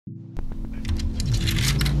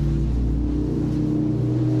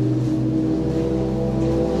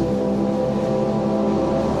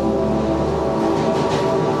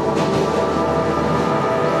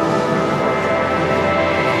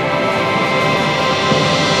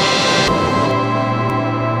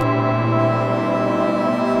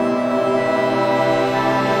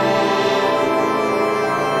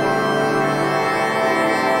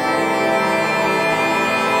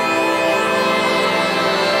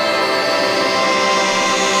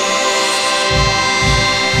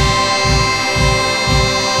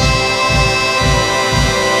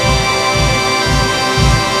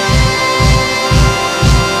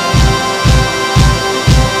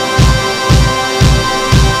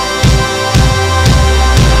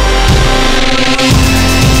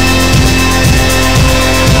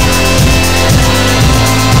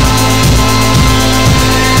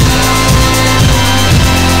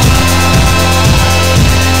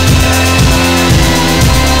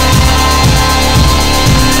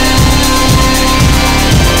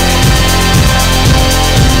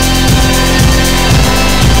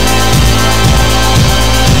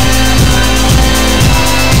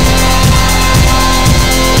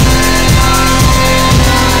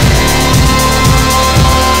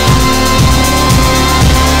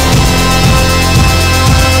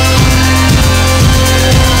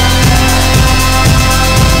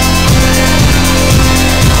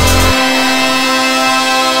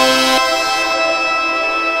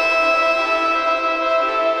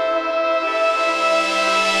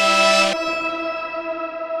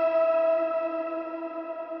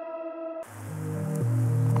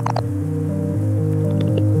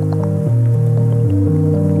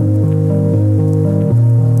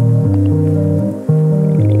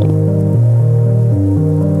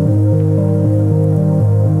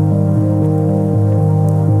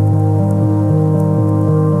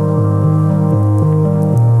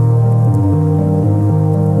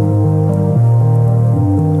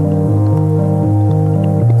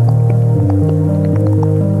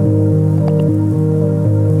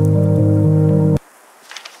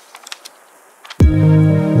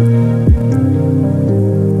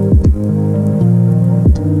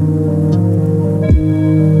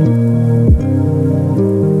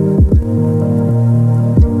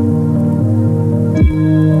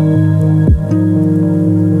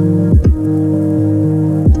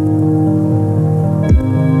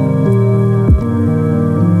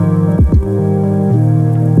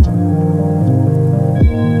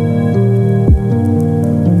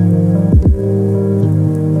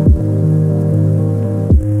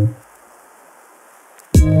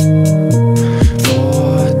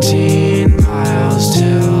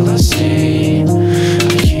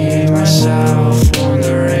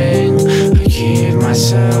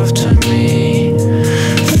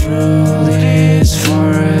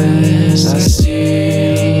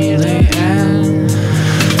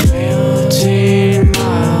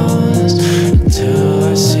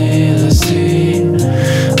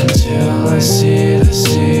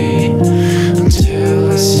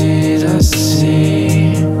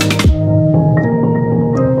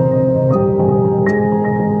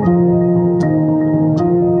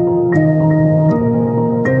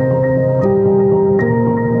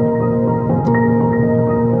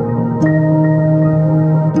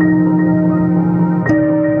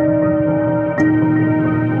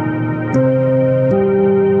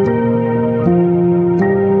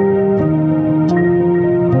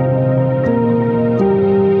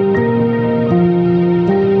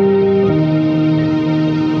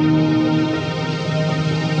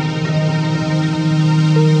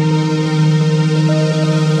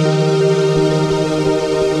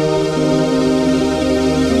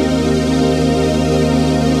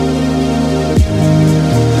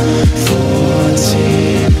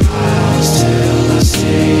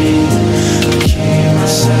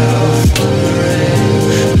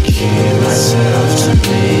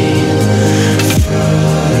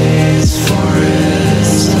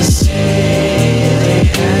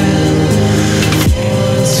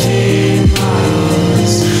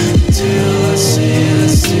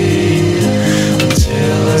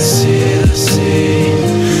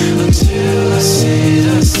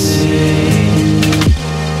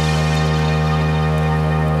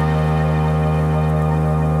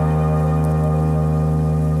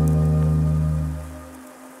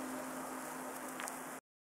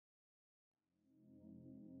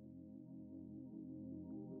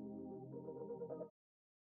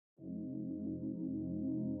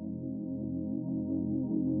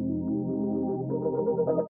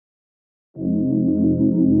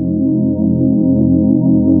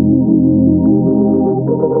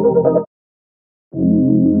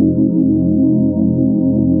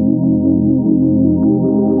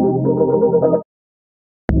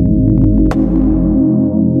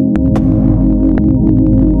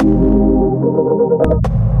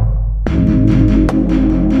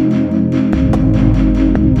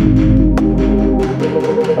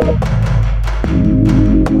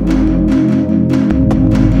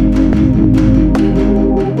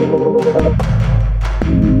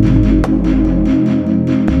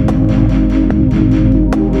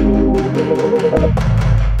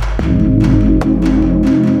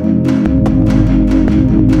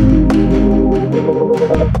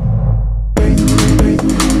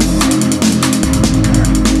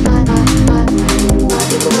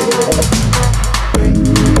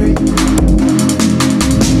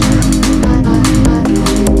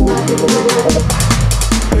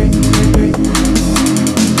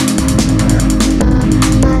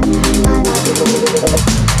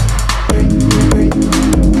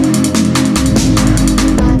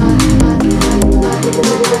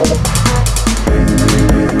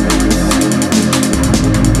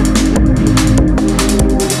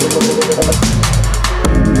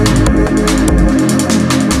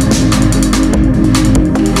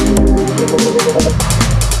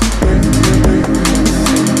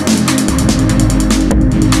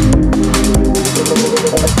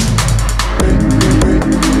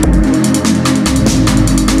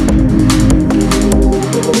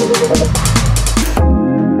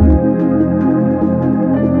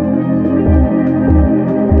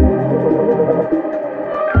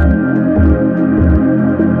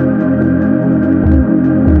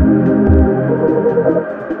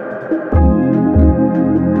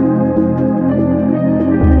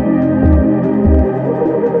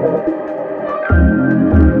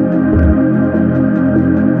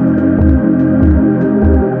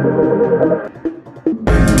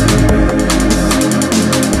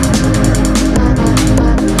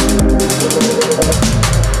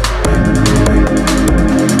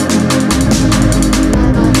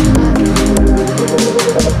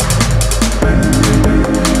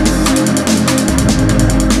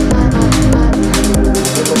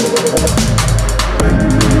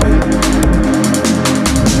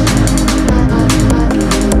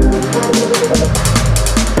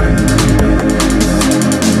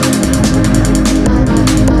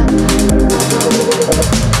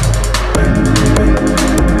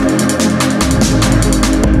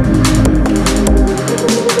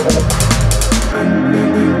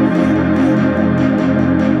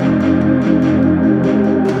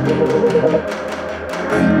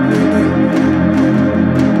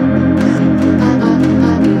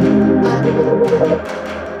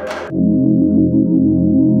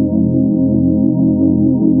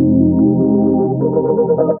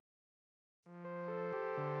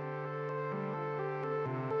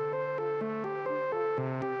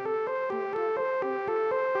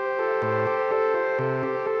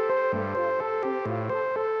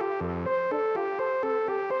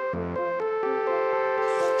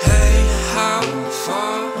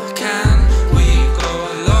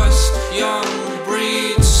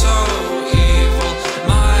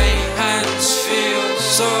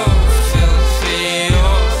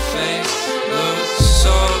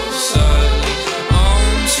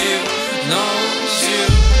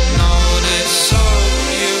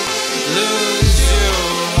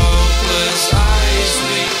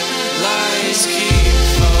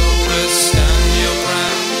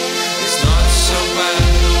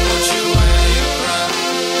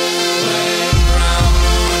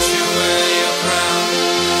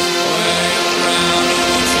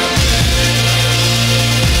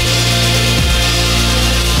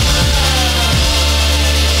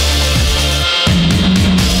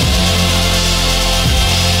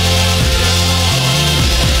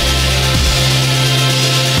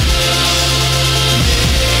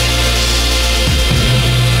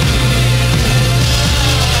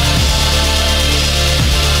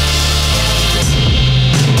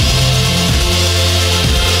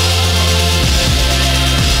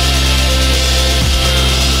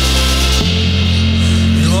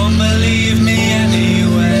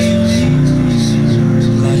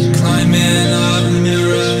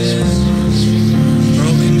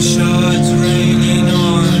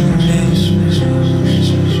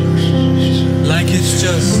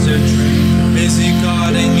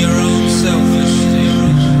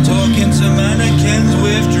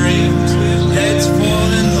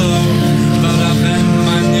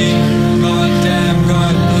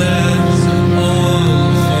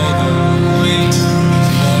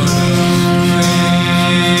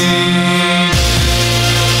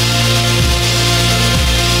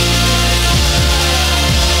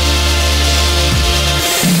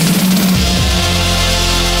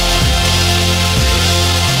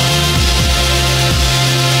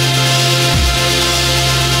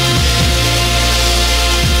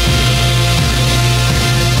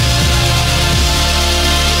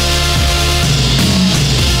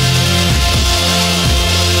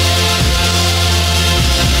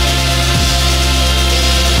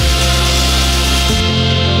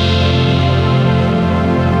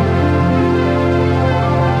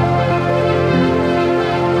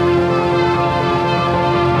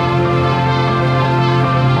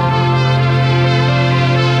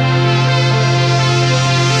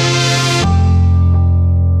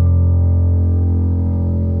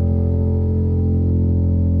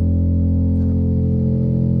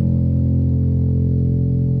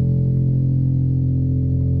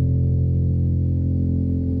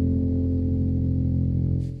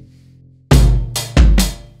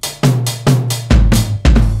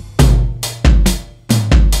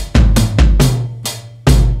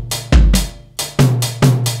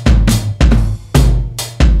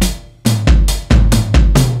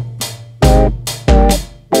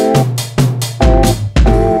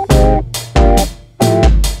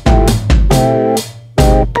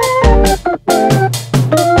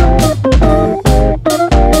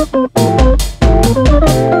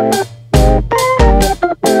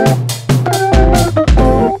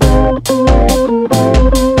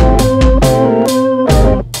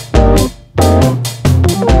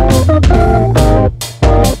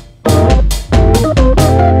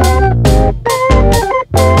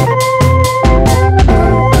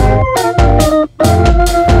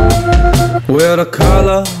We're the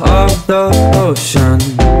color of the ocean,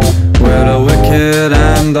 we're the wicked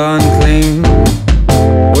and unclean.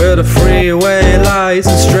 We're the freeway lights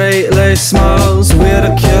and straight-laced smiles, we're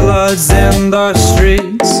the killers in the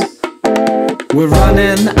streets. We're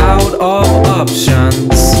running out of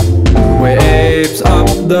options, we're apes up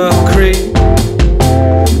the creek.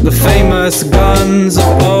 The famous guns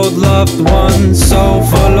of old loved ones, so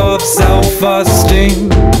full of self-esteem.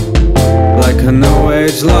 Like a new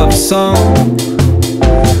age love song,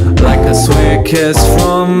 like a sweet kiss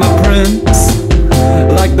from a prince.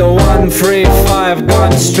 Like the 135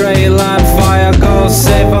 gun straight line fire goes,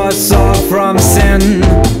 save us all from sin.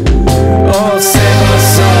 Oh, save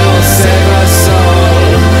us all, save us all.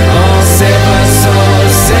 Oh, save us all,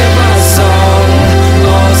 save us all.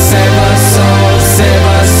 Oh, save us all, save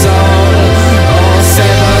us all. Oh,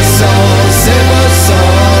 save us all, save us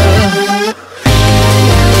all.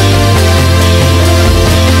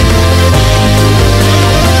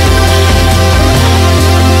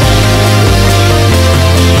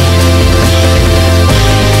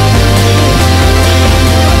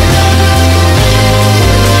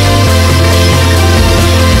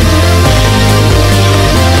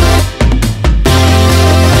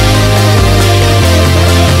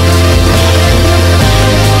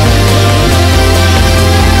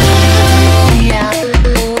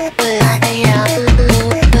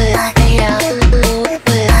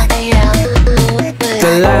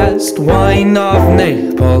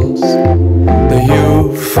 pulse, the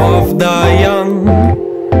youth of the young.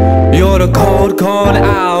 You're the cold called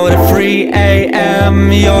out at 3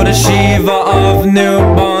 a.m. You're the Shiva of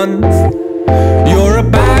newborns. You're a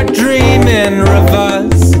bad dream in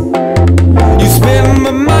reverse. You spin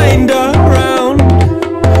my mind around.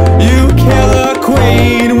 You kill a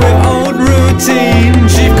queen with old routine.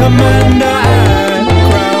 Chief commander and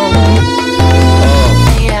crown.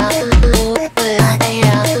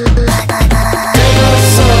 Save our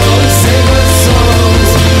souls, save our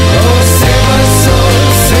souls. Oh, save our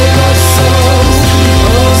souls, save our souls.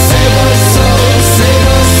 Oh, save our souls, save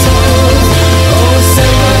our souls. Oh,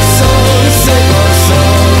 save our souls, save our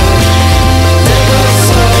souls. Save our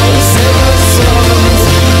souls, save our souls.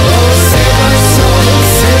 Oh, save our souls,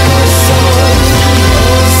 save our souls.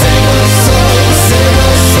 Oh, save our souls, save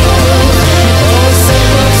our souls.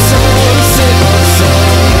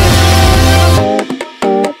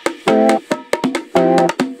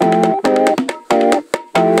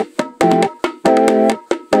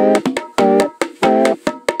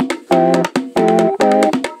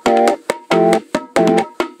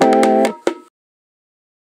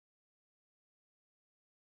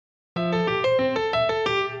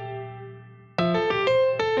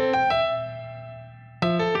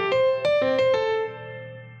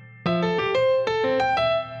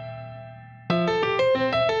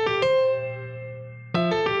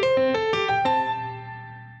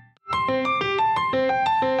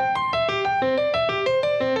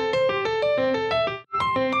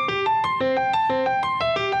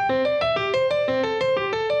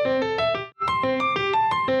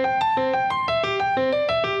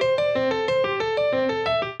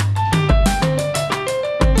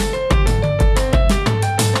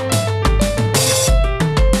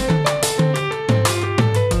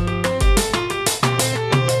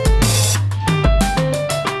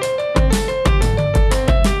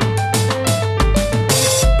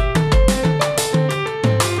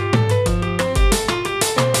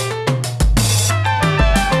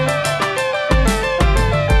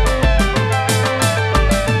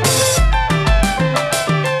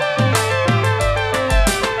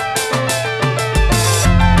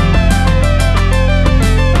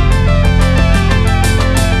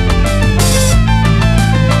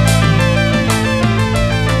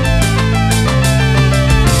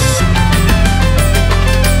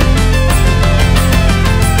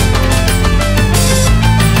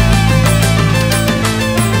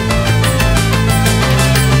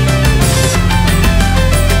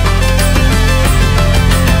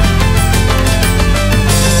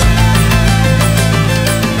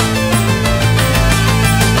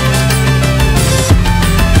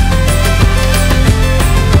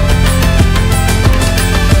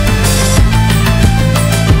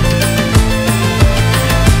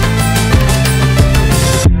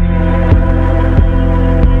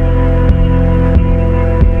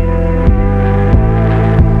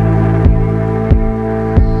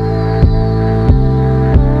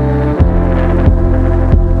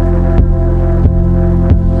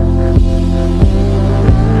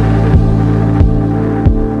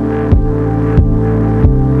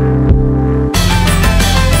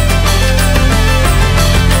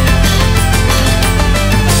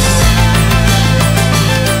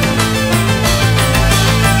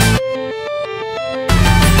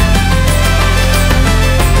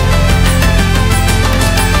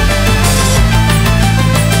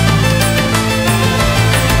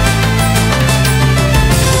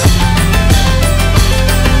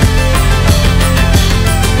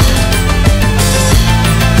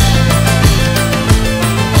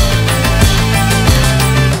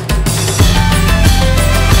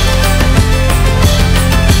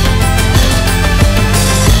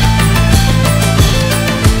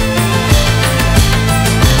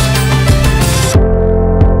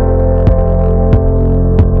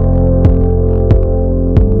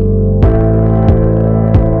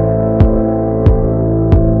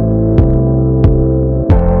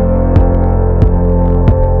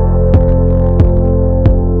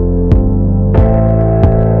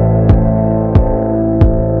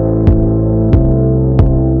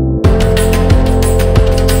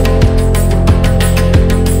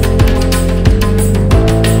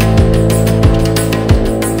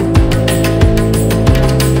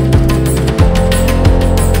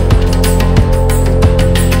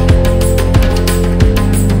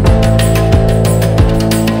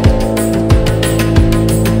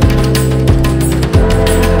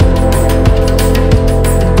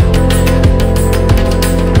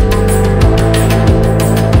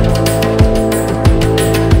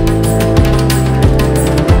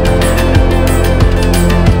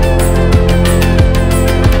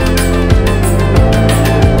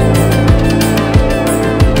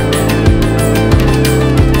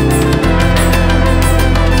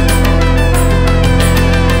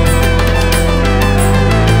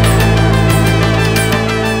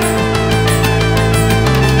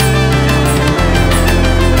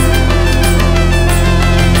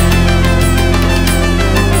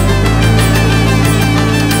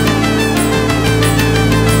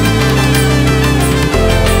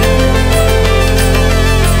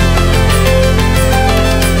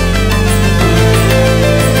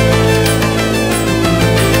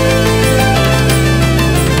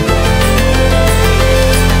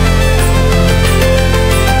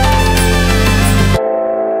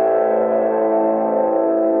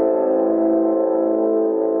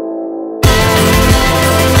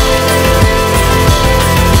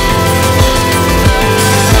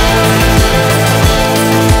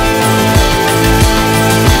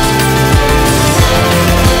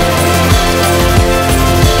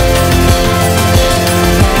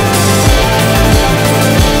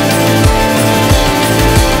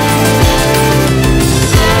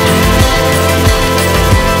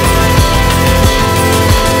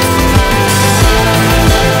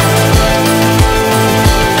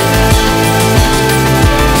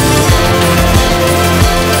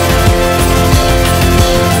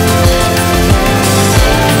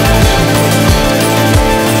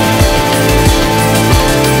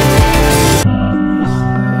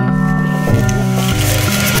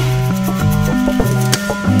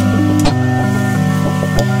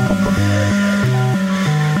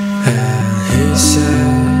 And he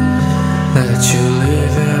said that you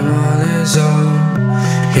leave him on his own,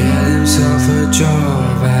 get himself a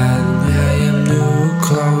job and get him new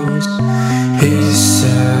clothes. He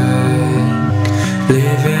said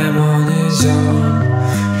leave him on his own,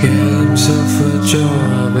 get himself a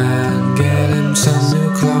job and get him some new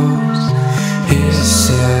clothes. He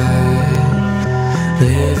said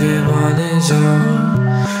leave him on his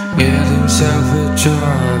own, get himself a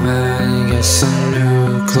job and get some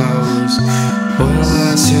new clothes. Well,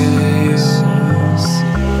 I say to you,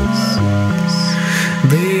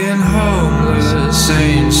 being homeless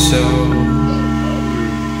ain't so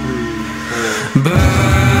bad.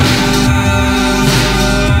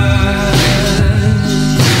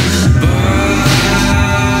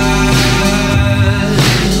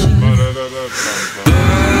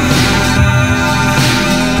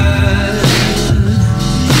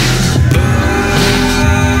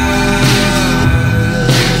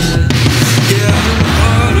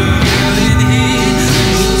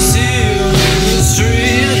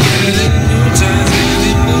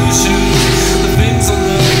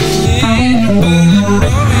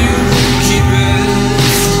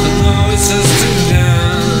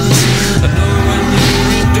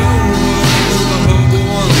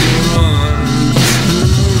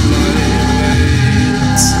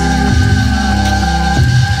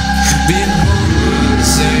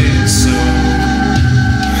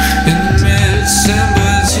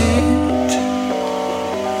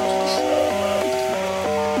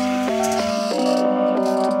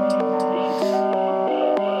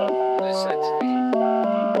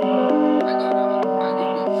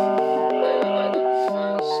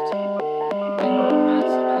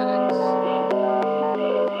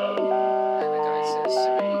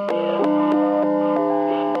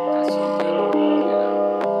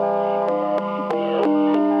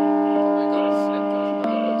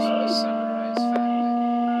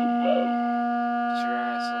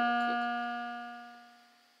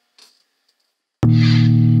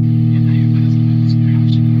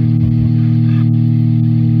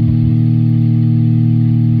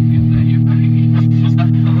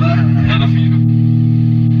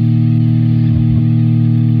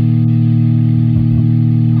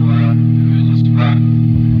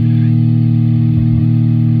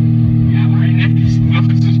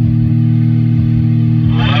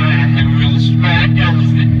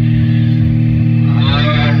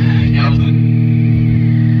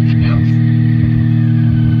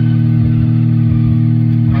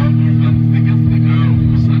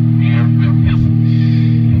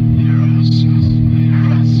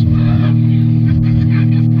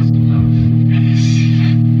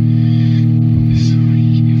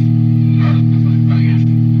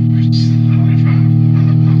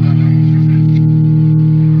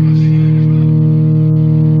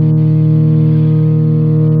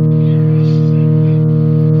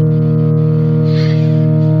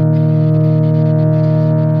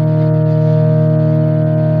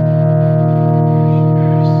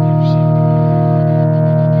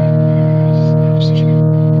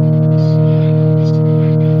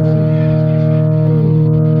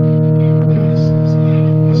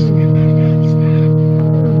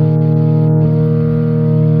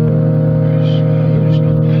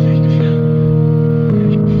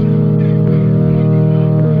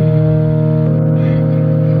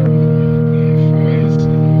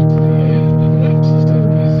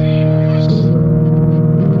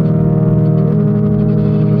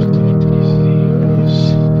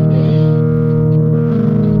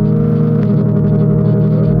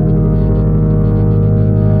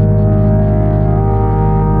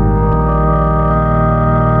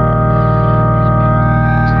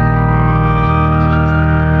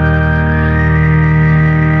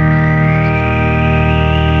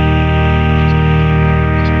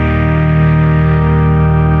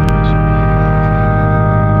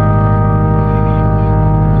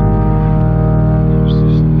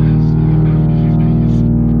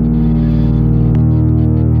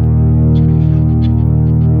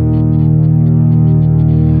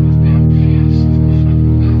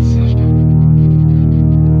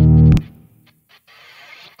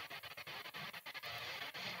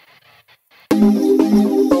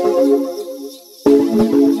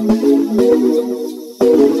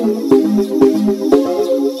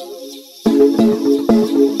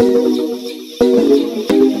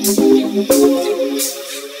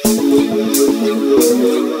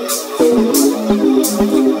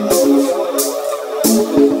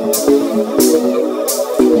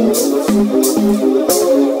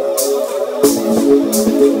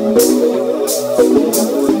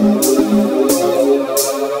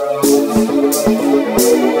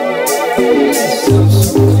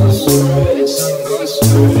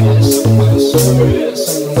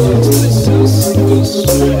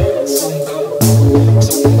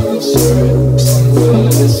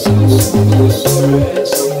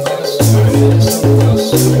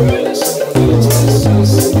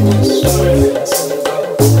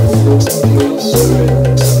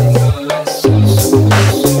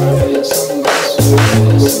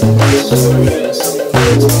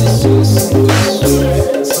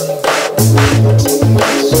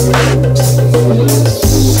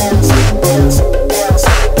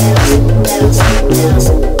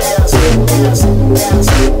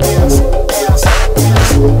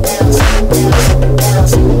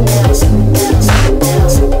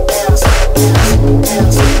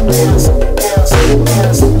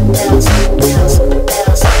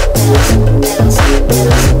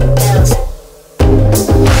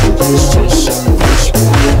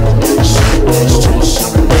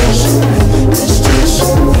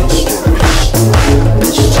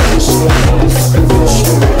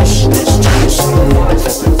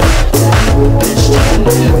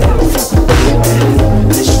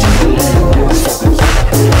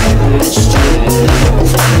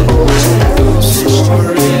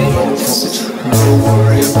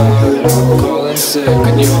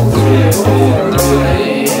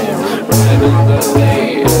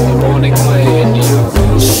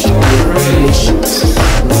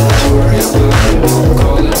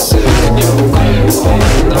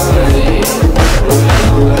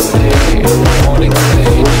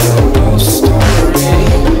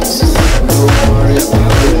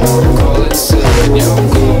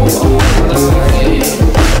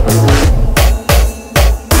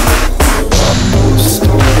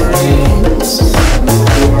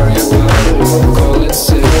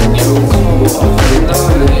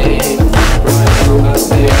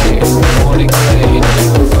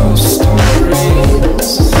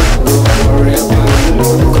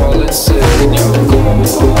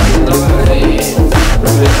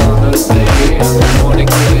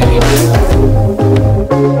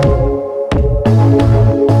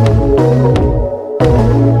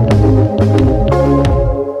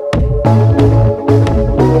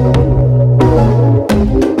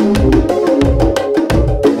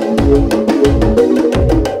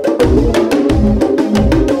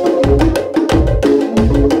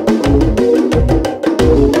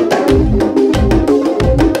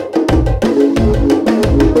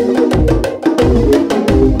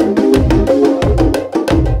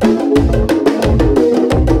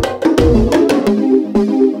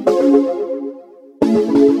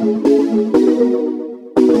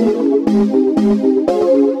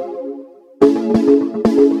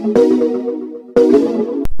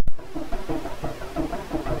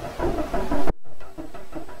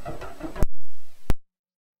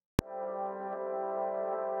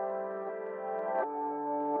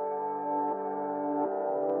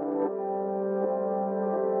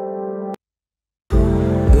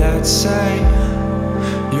 Let's say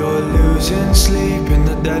you're losing sleep in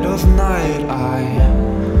the dead of night. I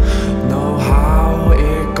know how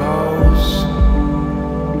it goes.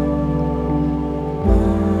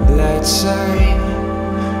 Let's say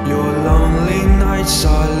your lonely nights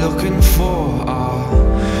are looking for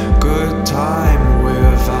a good time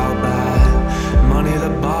without that money to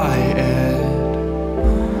buy it.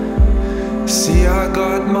 See, I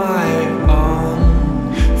got my own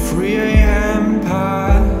 3 AM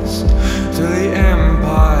pass to the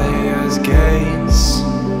Empire's gates.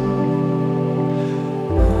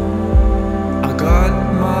 I got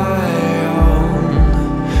my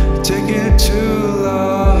own ticket to the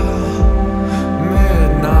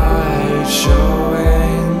midnight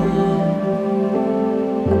showing,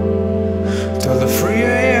 to the 3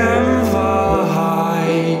 AM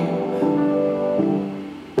vibe,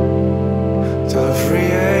 to the 3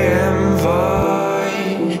 AM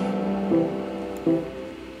vibe,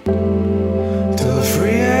 to the 3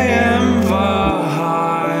 AM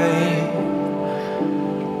vibe,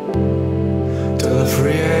 to the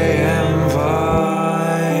 3 AM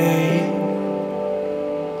vibe.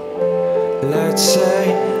 Let's say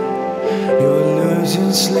you're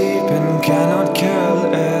losing sleep and cannot kill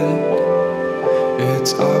it.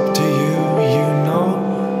 It's up to you, you know.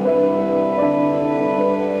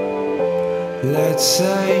 Let's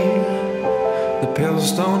say the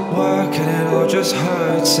pills don't work and it all just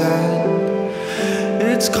hurts and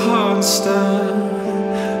it's constant.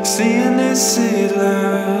 Seeing this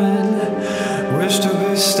ceiling, wish to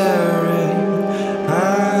be staring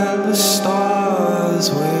at the stars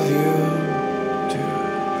with you. 2,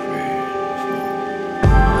 3,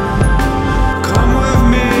 4. Come with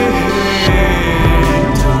me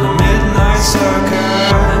to the midnight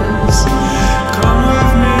circus. Come with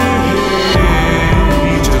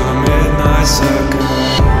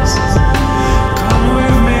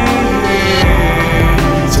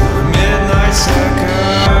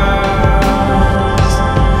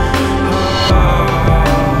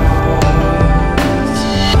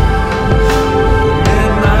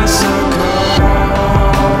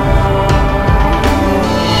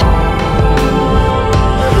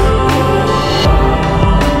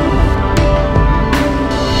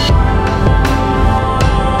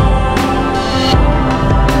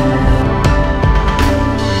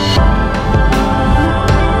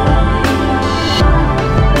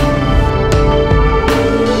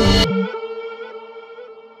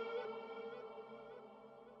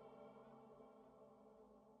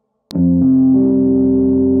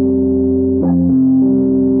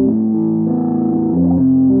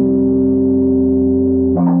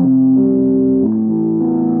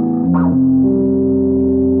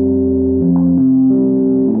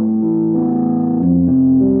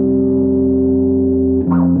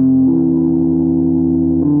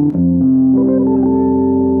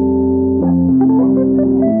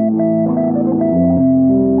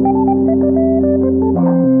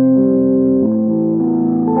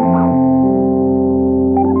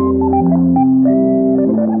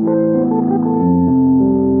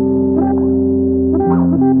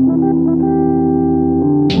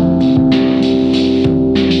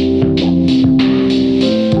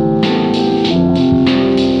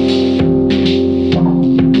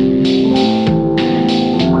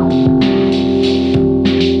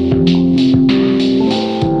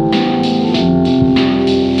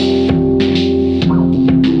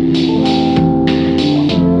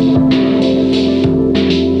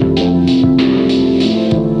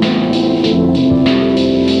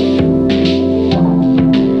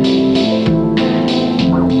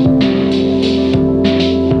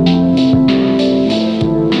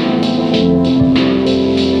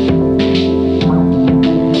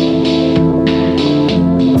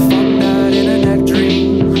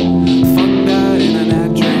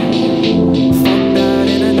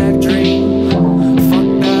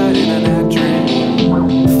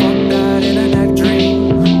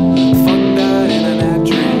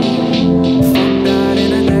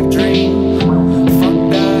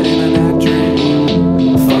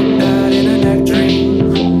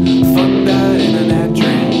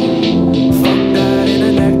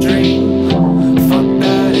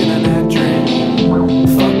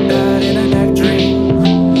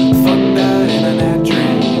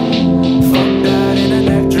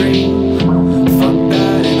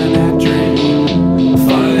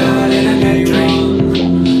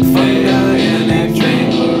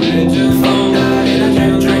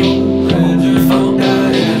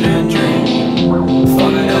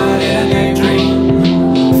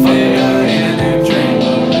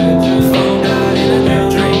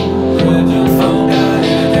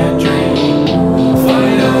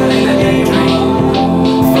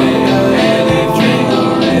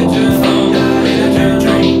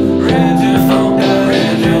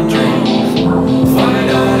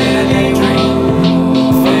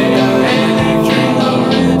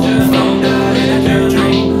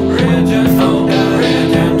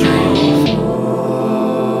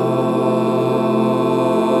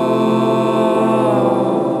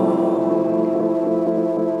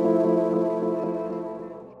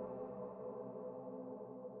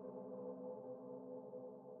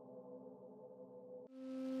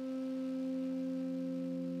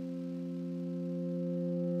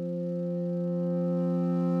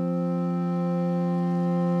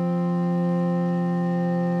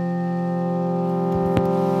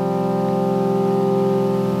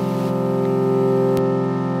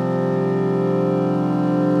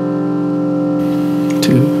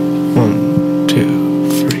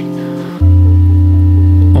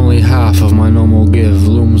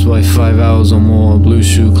hours or more, blue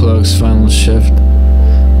shoe clerk's final shift.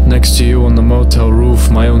 Next to you on the motel roof,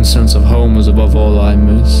 my own sense of home was above all I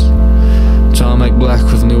miss. Tarmac black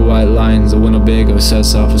with new white lines, the Winnebago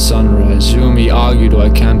sets out for sunrise. You and me argued, I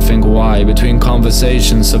can't think why, between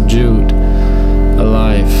conversations subdued,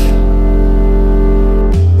 alive.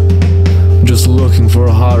 Just looking for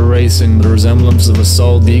a heart racing, the resemblance of a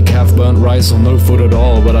soul, decaf burnt rice or no food at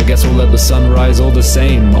all. But I guess we'll let the sun rise all the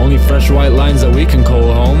same. Only fresh white lines that we can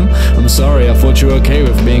call home. I'm sorry, I thought you were okay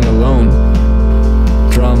with being alone.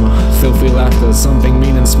 Drama, filthy laughter, something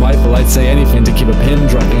mean and spiteful. I'd say anything to keep a pin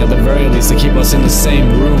dropping, at the very least to keep us in the same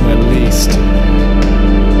room at least.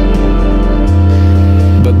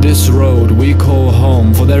 But this road we call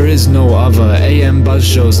home, for there is no other. AM buzz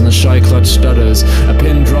shows and the shy clutch stutters. A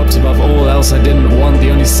pin drops above all else I didn't want.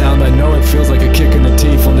 The only sound I know, it feels like a kick in the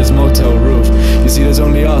teeth on this motel roof. You see, there's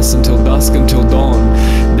only us until dusk, until dawn.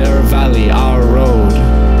 Their valley, our road,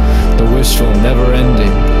 the wishful,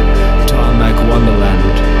 never-ending tarmac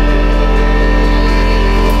wonderland.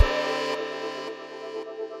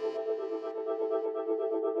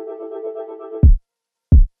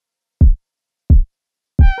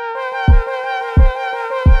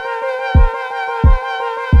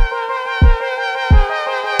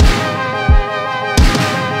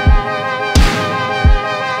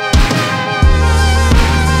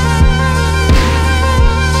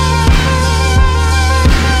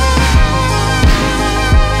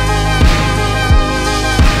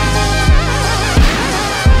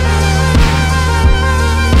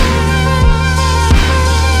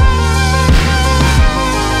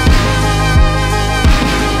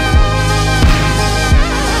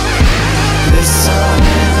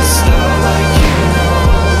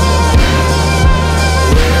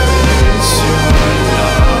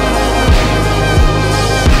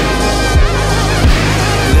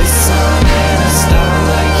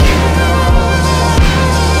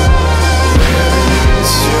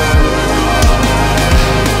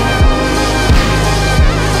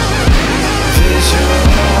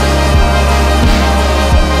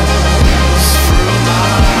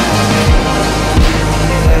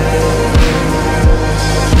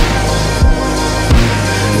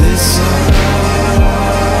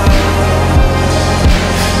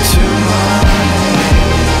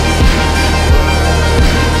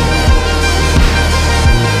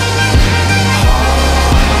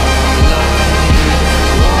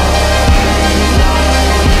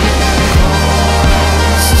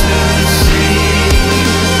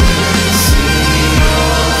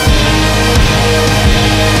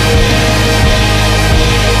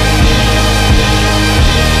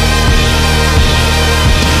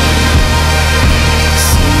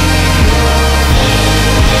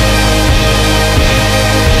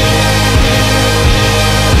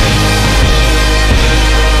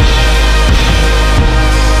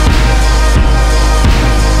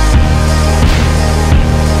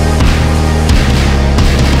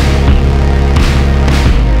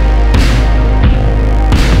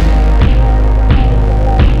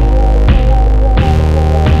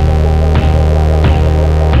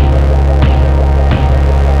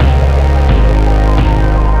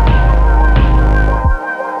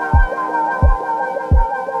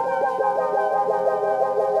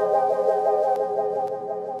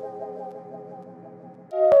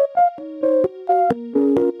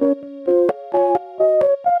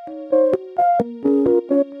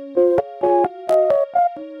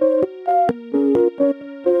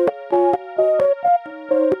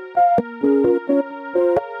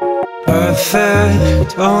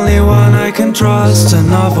 Perfect, only one I can trust,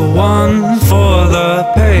 another one for the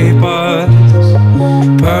papers.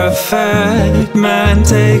 Perfect, man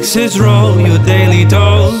takes his role, your daily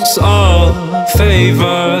dose of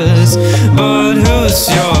favors. But who's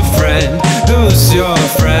your friend? Who's your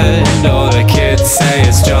friend? All the kids say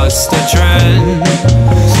it's just a trend.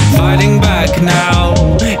 Fighting back now,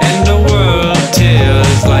 and the world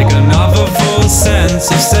tears like another full sense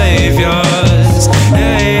of saviors.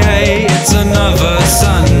 Hey, hey, it's another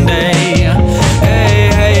Sunday. Hey,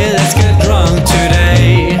 hey, let's get drunk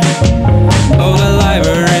today. Oh, the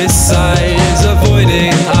library sighs,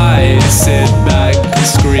 avoiding eyes. Sit back,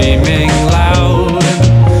 screaming loud.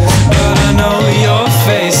 But I know your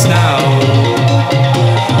face now.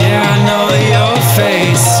 Yeah, I know your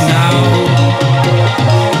face now.